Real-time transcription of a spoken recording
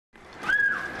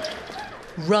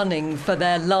running for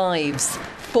their lives.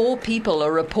 4 people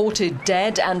are reported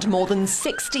dead and more than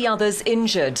 60 others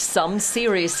injured, some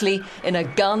seriously, in a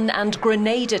gun and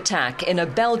grenade attack in a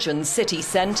Belgian city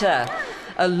centre.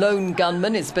 A lone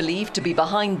gunman is believed to be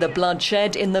behind the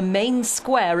bloodshed in the main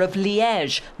square of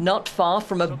Liege, not far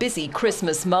from a busy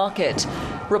Christmas market.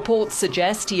 Reports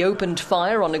suggest he opened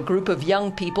fire on a group of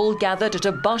young people gathered at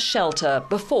a bus shelter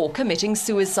before committing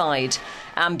suicide.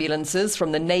 Ambulances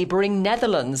from the neighbouring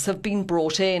Netherlands have been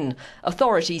brought in.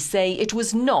 Authorities say it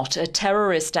was not a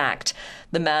terrorist act.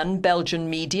 The man Belgian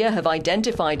media have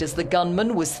identified as the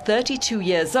gunman was 32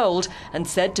 years old and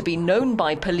said to be known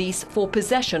by police for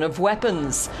possession of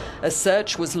weapons. A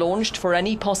search was launched for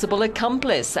any possible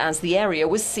accomplice as the area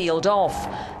was sealed off.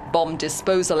 Bomb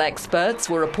disposal experts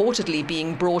were reportedly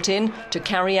being brought in to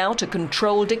carry out a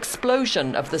controlled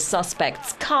explosion of the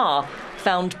suspect's car,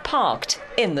 found parked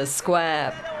in the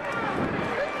square.